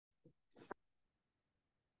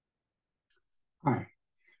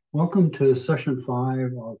Welcome to session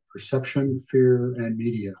 5 of Perception, Fear, and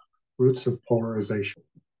Media, Roots of Polarization.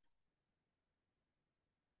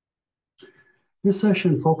 This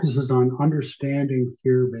session focuses on understanding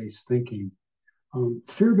fear-based thinking.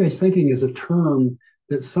 Fear-based thinking is a term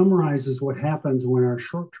that summarizes what happens when our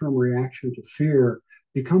short-term reaction to fear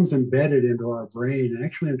becomes embedded into our brain and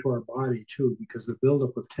actually into our body too, because the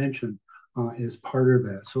buildup of tension is part of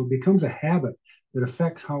that. So it becomes a habit that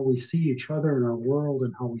affects how we see each other in our world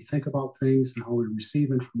and how we think about things and how we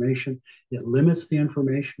receive information. It limits the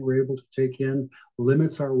information we're able to take in,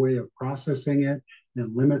 limits our way of processing it,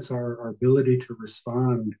 and limits our ability to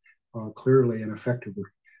respond clearly and effectively.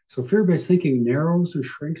 So fear-based thinking narrows and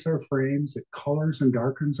shrinks our frames, it colors and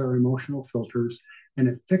darkens our emotional filters, and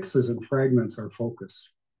it fixes and fragments our focus.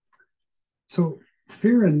 So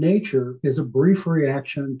fear in nature is a brief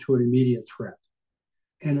reaction to an immediate threat.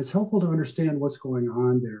 And it's helpful to understand what's going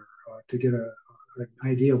on there to get an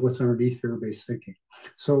idea of what's underneath fear-based thinking.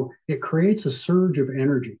 So it creates a surge of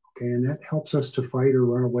energy, okay, and that helps us to fight or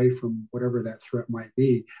run away from whatever that threat might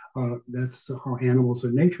be. That's how animals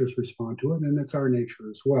and nature respond to it, and that's our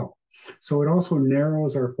nature as well. So it also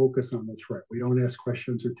narrows our focus on the threat. We don't ask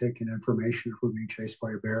questions or take in information if we're being chased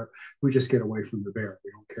by a bear. We just get away from the bear.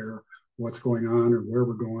 We don't care what's going on or where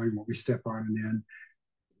we're going, what we step on and in.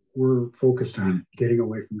 We're focused on getting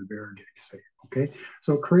away from the bear and getting safe. Okay,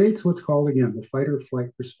 so it creates what's called again the fight or flight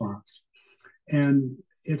response, and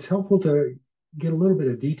it's helpful to get a little bit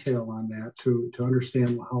of detail on that to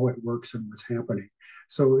understand how it works and what's happening.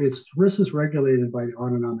 So risk is regulated by the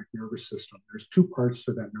autonomic nervous system. There's two parts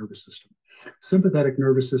to that nervous system. Sympathetic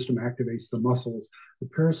nervous system activates the muscles. The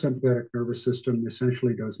parasympathetic nervous system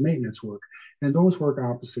essentially does maintenance work, and those work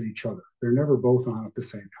opposite each other. They're never both on at the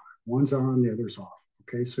same time. One's on, the other's off.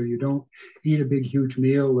 Okay, so you don't eat a big, huge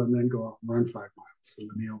meal and then go out and run 5 miles. So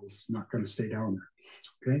the meal is not going to stay down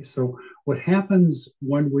there. Okay, so what happens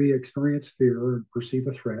when we experience fear or perceive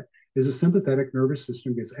a threat is the sympathetic nervous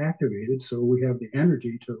system gets activated, so we have the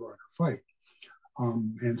energy to run or fight.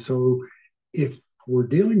 And so if we're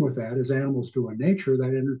dealing with that as animals do in nature,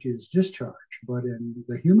 that energy is discharged. But in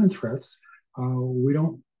the human threats, we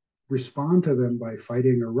don't respond to them by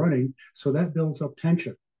fighting or running, so that builds up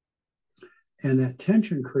tension. And that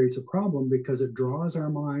tension creates a problem because it draws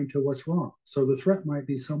our mind to what's wrong. So the threat might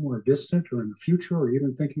be somewhere distant or in the future or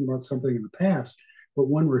even thinking about something in the past. But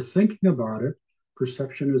when we're thinking about it,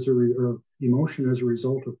 perception or emotion as a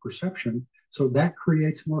result of perception. So that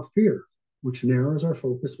creates more fear, which narrows our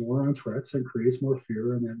focus more on threats and creates more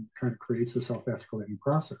fear and then kind of creates a self-escalating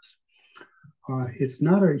process. It's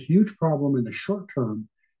not a huge problem in the short term.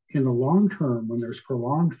 In the long term, when there's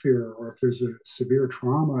prolonged fear or if there's a severe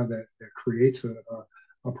trauma that creates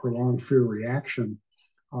a prolonged fear reaction,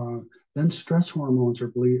 then stress hormones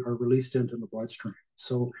are released into the bloodstream.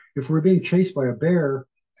 So if we're being chased by a bear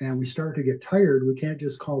and we start to get tired, we can't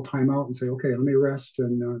just call time out and say, okay, let me rest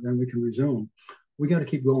and then we can resume. We got to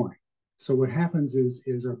keep going. So what happens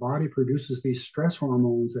is our body produces these stress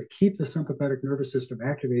hormones that keep the sympathetic nervous system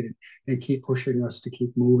activated and keep pushing us to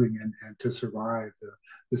keep moving and to survive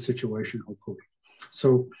the situation, hopefully.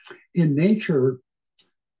 So in nature,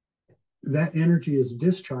 that energy is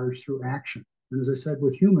discharged through action. And as I said,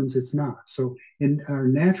 with humans, it's not. So in our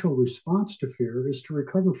natural response to fear is to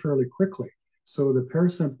recover fairly quickly. So the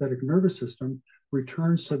parasympathetic nervous system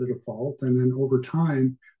returns to the default, and then over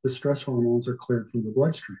time, the stress hormones are cleared from the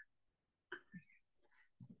bloodstream.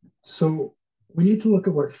 So we need to look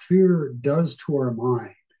at what fear does to our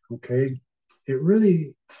mind, okay? It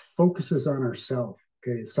really focuses on ourself,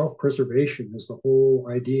 okay? Self-preservation is the whole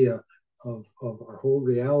idea of our whole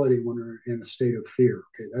reality when we're in a state of fear,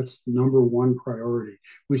 okay? That's number one priority.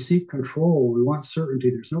 We seek control, we want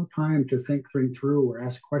certainty. There's no time to think things through or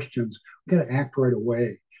ask questions. We got to act right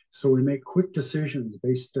away. So we make quick decisions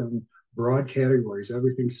based on broad categories,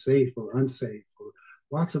 everything's safe or unsafe, or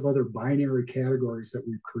lots of other binary categories that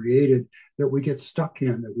we've created that we get stuck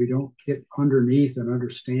in, that we don't get underneath and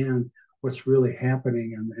understand what's really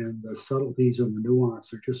happening, and the subtleties and the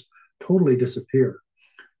nuance are just totally disappear.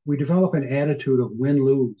 We develop an attitude of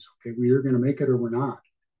win-lose. Okay, we're either going to make it or we're not.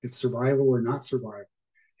 It's survival or not survival.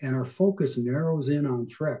 And our focus narrows in on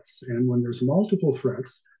threats. And when there's multiple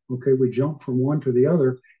threats, okay, we jump from one to the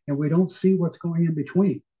other and we don't see what's going in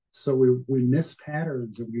between. So we miss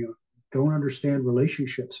patterns and we don't understand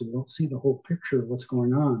relationships and we don't see the whole picture of what's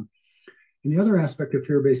going on. And the other aspect of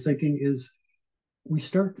fear-based thinking is we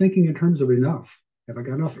start thinking in terms of enough. Have I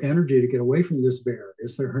got enough energy to get away from this bear?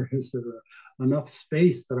 Is there enough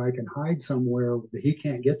space that I can hide somewhere that he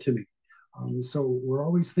can't get to me? So we're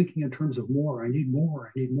always thinking in terms of more. I need more.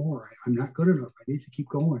 I need more. I'm not good enough. I need to keep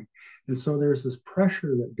going. And so there's this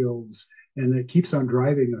pressure that builds and that keeps on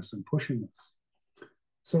driving us and pushing us.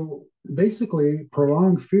 So basically,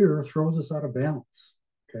 prolonged fear throws us out of balance.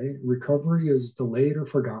 Okay, recovery is delayed or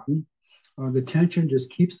forgotten. The tension just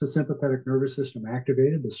keeps the sympathetic nervous system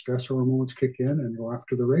activated. The stress hormones kick in and go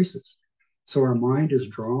after the races. So our mind is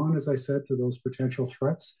drawn, as I said, to those potential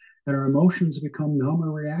threats, and our emotions become numb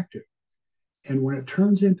or reactive. And when it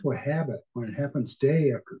turns into a habit, when it happens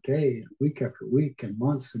day after day, and week after week, and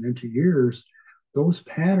months and into years, those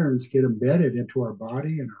patterns get embedded into our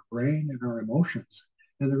body and our brain and our emotions.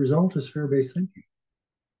 And the result is fear based thinking.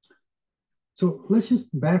 So let's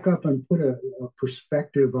just back up and put a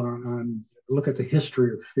perspective on look at the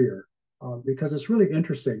history of fear, because it's really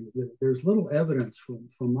interesting. There's little evidence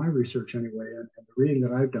from my research anyway, and the reading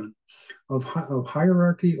that I've done of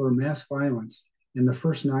hierarchy or mass violence in the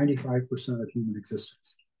first 95% of human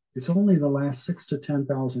existence. It's only the last 6 to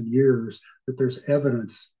 10,000 years that there's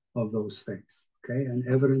evidence of those things, okay, and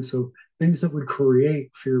evidence of things that would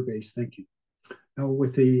create fear-based thinking. Now,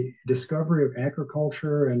 with the discovery of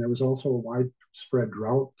agriculture, and there was also a widespread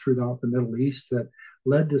drought throughout the Middle East that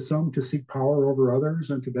led to some to seek power over others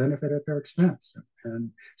and to benefit at their expense. And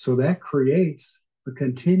so that creates a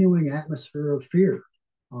continuing atmosphere of fear.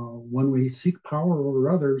 When we seek power over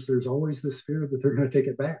others, there's always this fear that they're going to take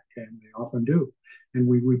it back, and they often do. And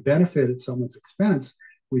we benefit at someone's expense.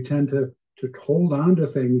 We tend to hold on to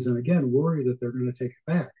things and again worry that they're going to take it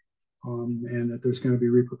back, and that there's going to be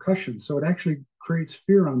repercussions. So it actually creates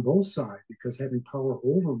fear on both sides because having power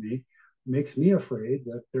over me makes me afraid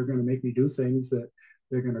that they're going to make me do things that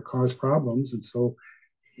they're going to cause problems. And so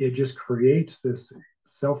it just creates this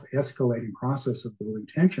self-escalating process of building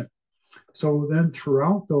tension. So then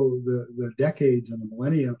throughout the decades and the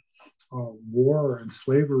millennia, war and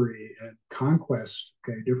slavery and conquest,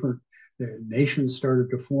 okay, different nations started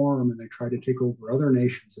to form and they tried to take over other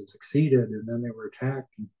nations and succeeded, and then they were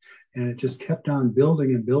attacked, and it just kept on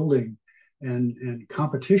building and building, and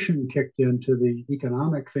competition kicked into the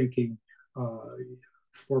economic thinking 400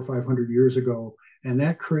 or 500 years ago, and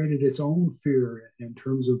that created its own fear in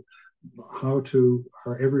terms of how to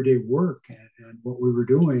our everyday work and what we were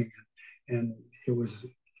doing, and it was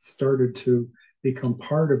started to become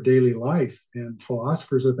part of daily life, and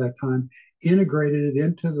philosophers at that time integrated it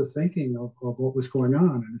into the thinking of what was going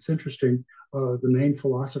on. And it's interesting, the main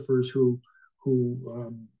philosophers who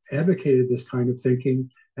advocated this kind of thinking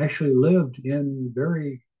actually lived in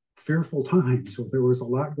very fearful times. So there was a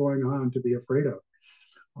lot going on to be afraid of.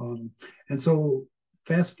 And so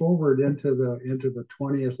fast forward into the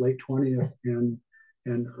 20th, late 20th,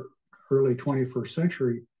 and early 21st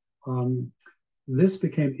century, this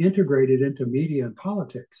became integrated into media and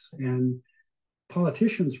politics. And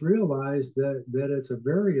politicians realized that it's a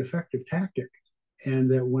very effective tactic,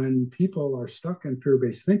 and that when people are stuck in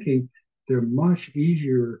fear-based thinking, they're much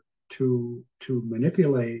easier to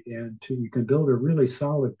manipulate, and you can build a really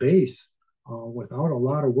solid base without a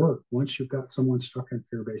lot of work once you've got someone stuck in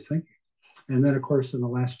fear-based thinking. And then, of course, in the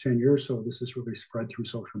last 10 years or so, this has really spread through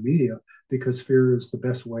social media because fear is the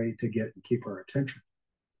best way to get and keep our attention.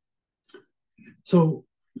 So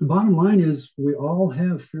the bottom line is we all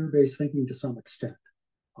have fear-based thinking to some extent.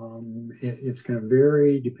 It's going to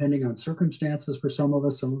vary depending on circumstances for some of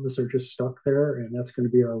us. Some of us are just stuck there, and that's going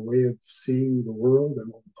to be our way of seeing the world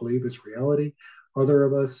and what we believe is reality. Other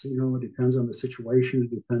of us, it depends on the situation.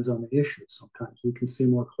 It depends on the issue. Sometimes we can see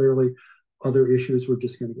more clearly. Other issues we're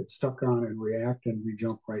just going to get stuck on and react, and we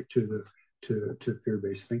jump right to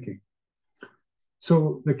fear-based thinking.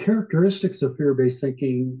 So the characteristics of fear-based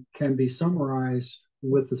thinking can be summarized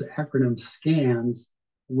with this acronym SCANS,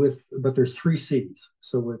 but there's 3 C's.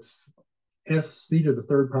 So it's S, C to the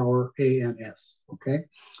third power, A, and S, okay?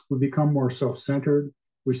 We become more self-centered.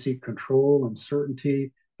 We seek control and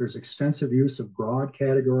certainty. There's extensive use of broad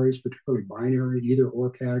categories, particularly binary, either or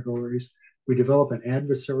categories. We develop an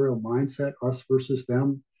adversarial mindset, us versus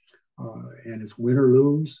them, and it's win or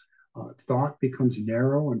lose. Thought becomes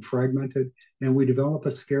narrow and fragmented, and we develop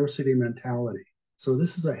a scarcity mentality. So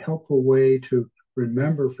this is a helpful way to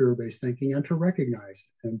remember fear-based thinking and to recognize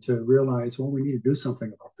it and to realize, well, we need to do something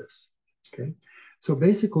about this, okay? So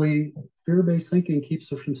basically, fear-based thinking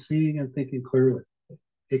keeps us from seeing and thinking clearly.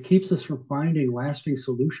 It keeps us from finding lasting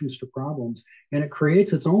solutions to problems, and it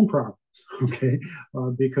creates its own problems, okay?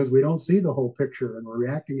 Because we don't see the whole picture, and we're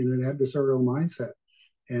reacting in an adversarial mindset.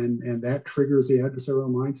 And that triggers the adversarial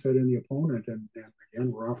mindset in the opponent, and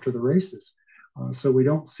again, we're off to the races. So we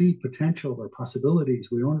don't see potential or possibilities.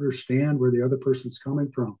 We don't understand where the other person's coming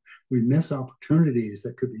from. We miss opportunities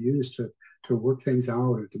that could be used to work things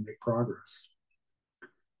out and to make progress.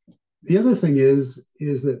 The other thing is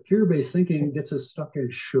that fear-based thinking gets us stuck in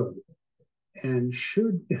should. And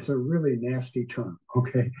should is a really nasty term,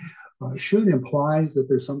 okay? Should implies that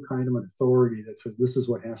there's some kind of an authority that says this is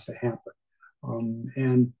what has to happen.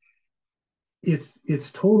 And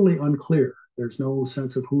it's totally unclear. There's no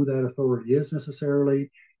sense of who that authority is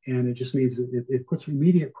necessarily, and it just means it puts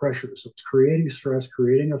immediate pressure. So it's creating stress,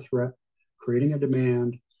 creating a threat, creating a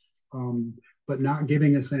demand, but not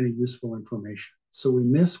giving us any useful information. So we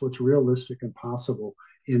miss what's realistic and possible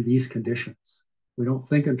in these conditions. We don't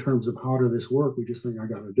think in terms of how does this work. We just think I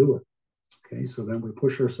got to do it. Okay, so then we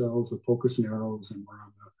push ourselves, the focus narrows, and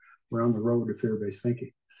we're on the road to fear-based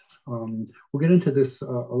thinking. We'll get into this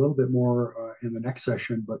a little bit more in the next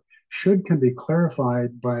session, but should can be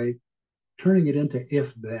clarified by turning it into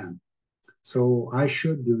if then. So I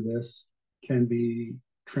should do this can be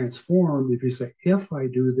transformed if you say, if I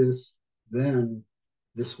do this, then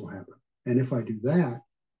this will happen. And if I do that,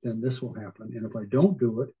 then this will happen. And if I don't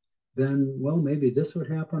do it, then, well, maybe this would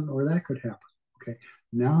happen or that could happen. Okay,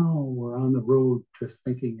 now we're on the road to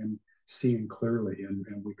thinking and seeing clearly, and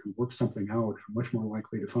we can work something out, and much more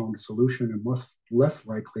likely to find a solution and much less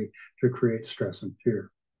likely to create stress and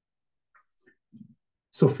fear.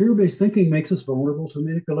 So fear-based thinking makes us vulnerable to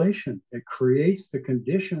manipulation. It creates the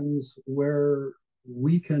conditions where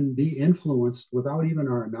we can be influenced without even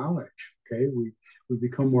our knowledge. Okay, we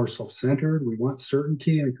become more self-centered. We want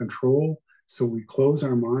certainty and control, so we close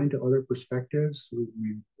our mind to other perspectives.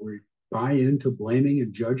 We buy into blaming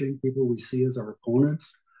and judging people we see as our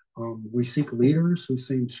opponents. We seek leaders who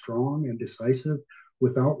seem strong and decisive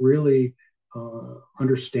without really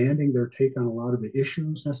understanding their take on a lot of the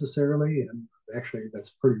issues necessarily. And actually, that's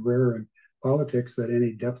pretty rare in politics that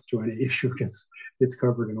any depth to any issue gets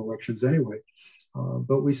covered in elections anyway.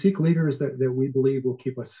 But we seek leaders that we believe will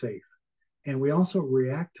keep us safe. And we also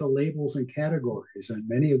react to labels and categories. And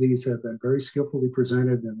many of these have been very skillfully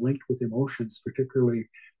presented and linked with emotions, particularly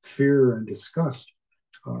fear and disgust,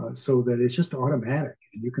 so that it's just automatic.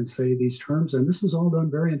 And you can say these terms, and this was all done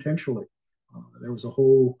very intentionally. There was a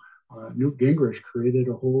whole, Newt Gingrich created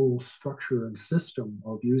a whole structure and system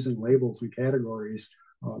of using labels and categories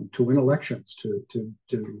to win elections, to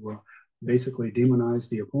basically demonize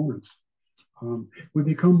the opponents. We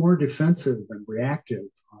become more defensive and reactive.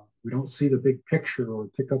 We don't see the big picture or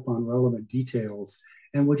pick up on relevant details,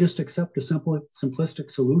 and we'll just accept a simple,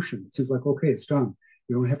 simplistic solution. It seems like, okay, it's done.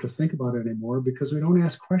 We don't have to think about it anymore because we don't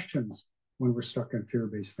ask questions when we're stuck in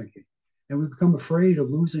fear-based thinking. And we become afraid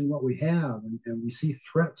of losing what we have, and we see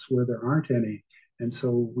threats where there aren't any. And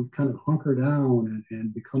so we kind of hunker down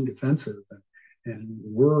and become defensive and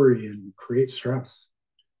worry and create stress.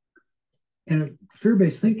 And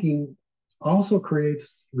fear-based thinking also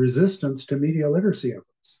creates resistance to media literacy efforts.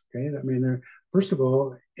 Okay, I mean, first of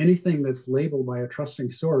all, anything that's labeled by a trusting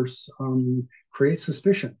source creates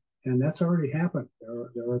suspicion, and that's already happened.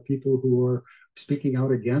 There are people who are speaking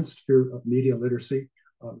out against fear of media literacy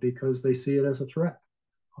because they see it as a threat.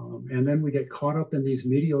 And then we get caught up in these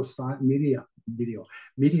media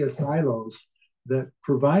silos that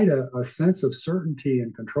provide a sense of certainty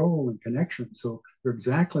and control and connection. So they're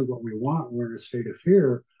exactly what we want. We're in a state of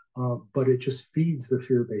fear, but it just feeds the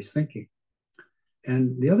fear-based thinking.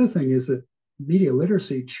 And the other thing is that media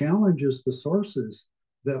literacy challenges the sources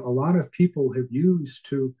that a lot of people have used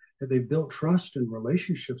that they've built trust and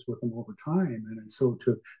relationships with them over time. And so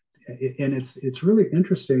it's really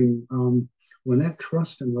interesting when that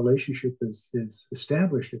trust and relationship is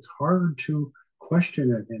established, it's hard to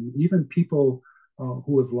question it. And even people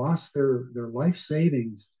who have lost their life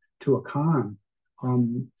savings to a con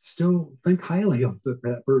still think highly of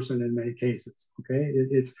that person in many cases. Okay,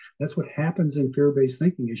 that's what happens in fear-based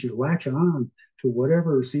thinking is you latch on to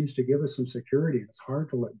whatever seems to give us some security, and it's hard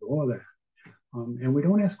to let go of that. And we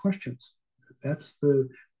don't ask questions. That's the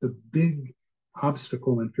big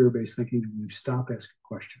obstacle in fear-based thinking, and we stop asking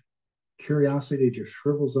questions. Curiosity just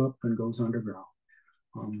shrivels up and goes underground.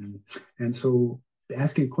 And so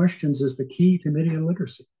asking questions is the key to media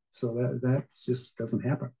literacy. So that just doesn't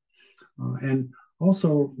happen. And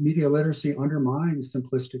also, media literacy undermines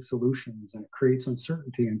simplistic solutions, and it creates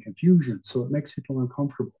uncertainty and confusion. So it makes people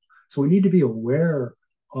uncomfortable. So we need to be aware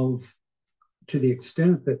of, to the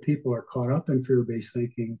extent that people are caught up in fear-based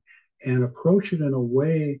thinking, and approach it in a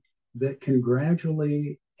way that can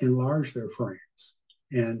gradually enlarge their frames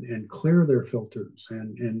and clear their filters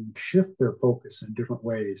and shift their focus in different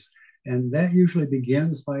ways. And that usually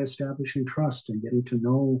begins by establishing trust and getting to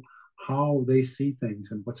know how they see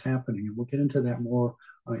things and what's happening. And we'll get into that more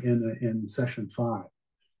in session 5.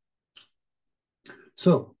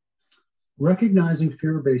 So Recognizing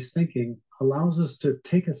fear-based thinking allows us to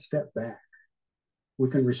take a step back. We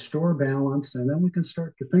can restore balance, and then we can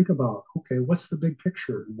start to think about, okay, what's the big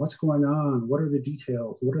picture? What's going on? What are the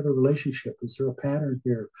details? What are the relationships? Is there a pattern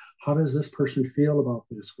here? How does this person feel about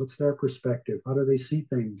this? What's their perspective? How do they see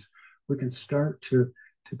things? We can start to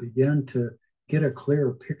begin to get a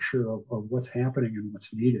clearer picture of what's happening and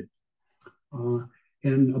what's needed. Uh,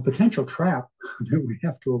 and a potential trap that we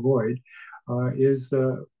have to avoid is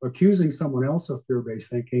accusing someone else of fear-based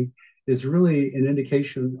thinking is really an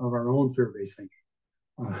indication of our own fear-based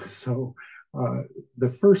thinking. So the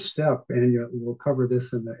first step, and we'll cover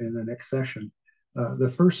this in the next session,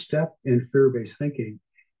 the first step in fear-based thinking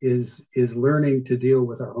is learning to deal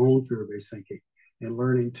with our own fear-based thinking and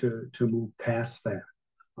learning to move past that.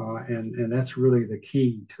 And that's really the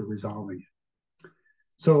key to resolving it.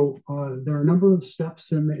 So there are a number of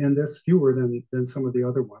steps in this, fewer than some of the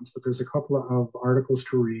other ones, but there's a couple of articles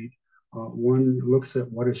to read. One looks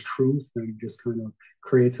at what is truth and just kind of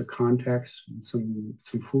creates a context and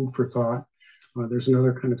some food for thought. There's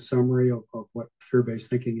another kind of summary of what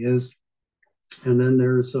fear-based thinking is. And then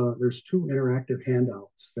there's two interactive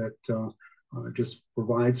handouts that just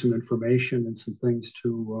provide some information and some things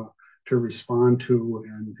to respond to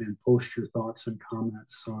and post your thoughts and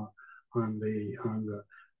comments on the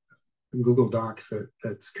Google Docs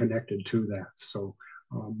that's connected to that. So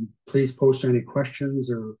please post any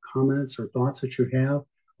questions or comments or thoughts that you have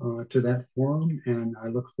to that forum, and I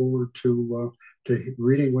look forward to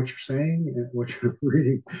reading what you're saying, what you're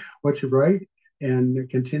reading, what you write, and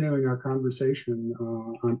continuing our conversation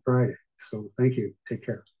on Friday. So thank you. Take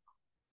care.